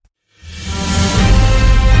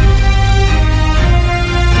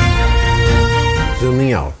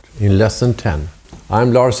in Lesson 10.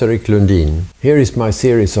 I'm Lars-Erik Lundin. Here is my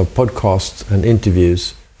series of podcasts and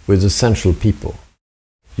interviews with essential people.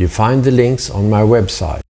 You find the links on my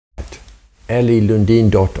website,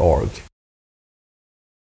 lelundin.org.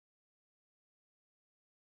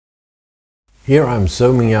 Here I'm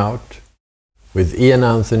zooming out with Ian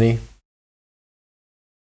Anthony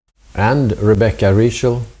and Rebecca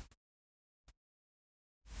Rischel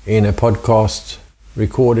in a podcast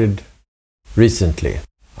recorded recently.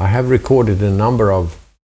 I have recorded a number of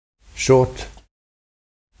short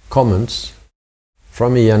comments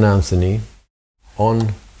from Ian Anthony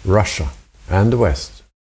on Russia and the West.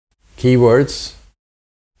 Keywords: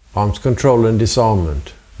 arms control and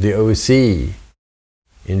disarmament, the OSCE,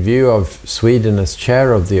 in view of Sweden as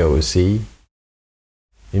chair of the OSCE,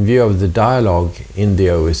 in view of the dialogue in the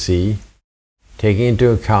OSCE, taking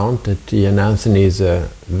into account that Ian Anthony is a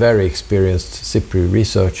very experienced SIPRI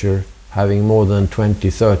researcher, having more than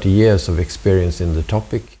 20-30 years of experience in the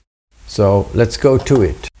topic. So let's go to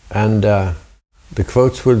it. And the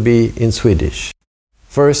quotes will be in Swedish.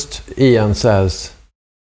 First, Ian says,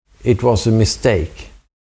 it was a mistake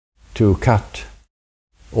to cut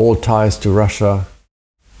all ties to Russia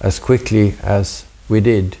as quickly as we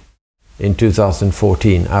did in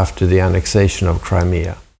 2014 after the annexation of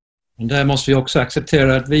Crimea. Där måste vi också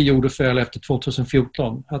acceptera att vi gjorde fel efter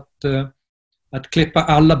 2014. Att klippa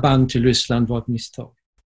alla band till Ryssland var ett misstag.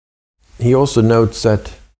 He also notes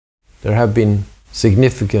that there have been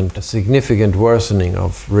significant worsening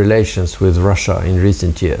of relations with Russia in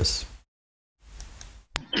recent years.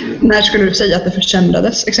 När skulle du säga att det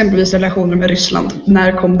försämrades, exempelvis relationer med Ryssland?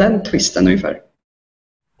 När kom den twisten ungefär?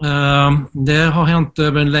 Det har hänt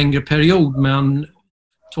över en längre period, men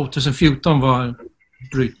 2014 var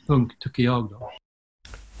brytpunkt, tycker jag då.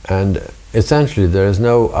 And essentially there is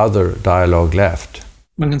no other dialogue left.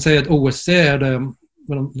 Man kan säga att OSCE är det,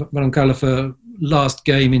 vad de kallar för last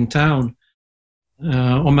game in town.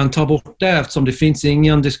 Om man tar bort det, eftersom det finns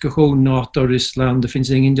ingen diskussion NATO-Ryssland, det finns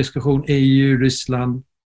ingen diskussion EU-Ryssland.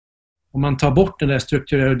 Om man tar bort den där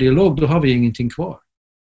strukturerade dialog, då har vi ingenting kvar.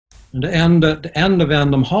 Men det enda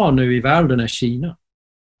vän de har nu i världen är Kina.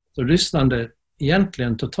 Så Ryssland är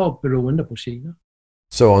egentligen totalt beroende på Kina.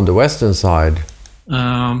 So on the western side,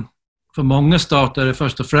 för många stater är det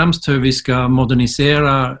först och främst hur vi ska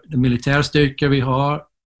modernisera den militärstyrka vi har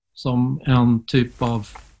som en typ av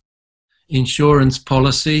insurance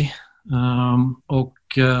policy, och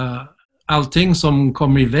allting som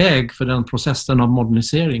kommer i väg för den processen av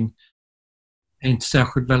modernisering är inte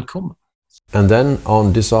särskilt välkommen. And then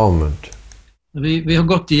on disarmament. Vi har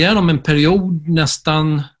gått igenom en period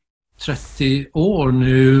nästan 30 år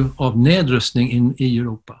nu av nedrustning i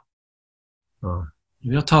Europa.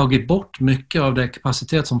 Vi har tagit bort mycket av den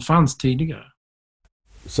kapacitet som fanns tidigare.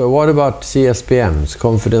 So what about CSPMs,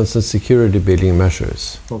 Confidence and Security Building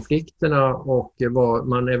Measures? Konflikterna och vad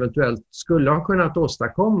man eventuellt skulle ha kunnat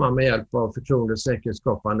åstadkomma med hjälp av förtroende- och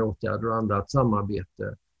säkerhetsskapande åtgärder och andra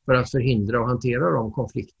samarbete för att förhindra och hantera de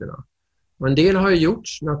konflikterna. Och en del har ju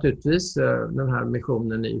gjorts naturligtvis, den här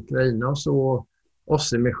missionen i Ukraina, så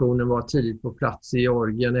OSSE-missionen var tidigt på plats i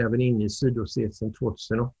Georgien, även inne i Sydossetien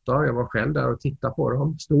 2008. Jag var själv där och tittade på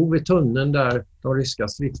dem. Stod vid tunneln där de ryska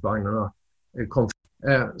stridsvagnarna kom.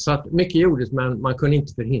 Så att mycket gjordes, men man kunde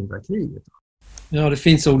inte förhindra kriget. Ja, det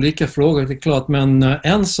finns olika frågor, det är klart. Men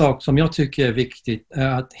en sak som jag tycker är viktigt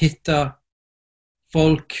är att hitta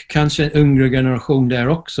folk, kanske en yngre generation där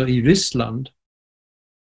också i Ryssland,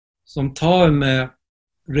 som tar med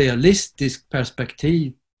realistiskt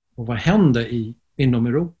perspektiv på vad händer inom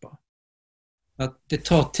Europa. Att det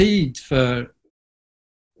tar tid för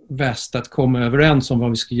väst att komma överens om vad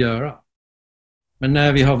vi ska göra. Men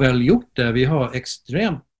när vi har väl gjort det, vi har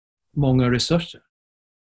extremt många resurser.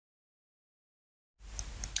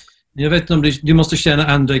 Jag vet inte om du måste känna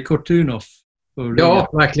Andrei Kortunov. Ja,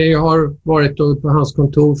 verkligen. Jag har varit på hans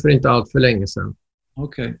kontor för inte allt för länge sedan.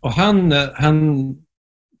 Okej. Och han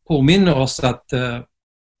påminner oss att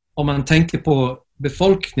om man tänker på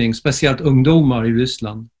befolkning, speciellt ungdomar i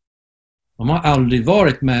Ryssland, de har aldrig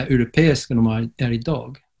varit med europeiska de är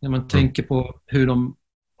idag. När man tänker på hur de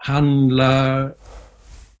handlar,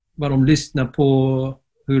 vad de lyssnar på,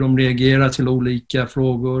 hur de reagerar till olika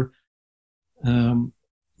frågor.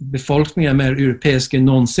 Befolkningen är mer europeisk än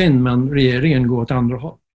någonsin, men regeringen går åt andra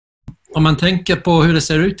håll. Om man tänker på hur det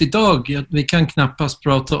ser ut idag, vi kan knappast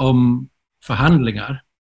prata om förhandlingar.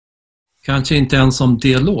 Kanske inte ens om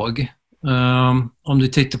dialog. Om du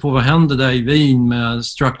tittar på vad händer där i Wien med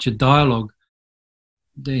structured dialogue,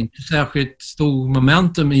 det är inte särskilt stor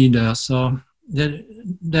momentum i det, så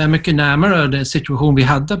det är mycket närmare den situation vi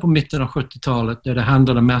hade på mitten av 70-talet där det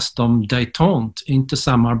handlade mest om détente, inte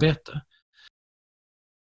samarbete.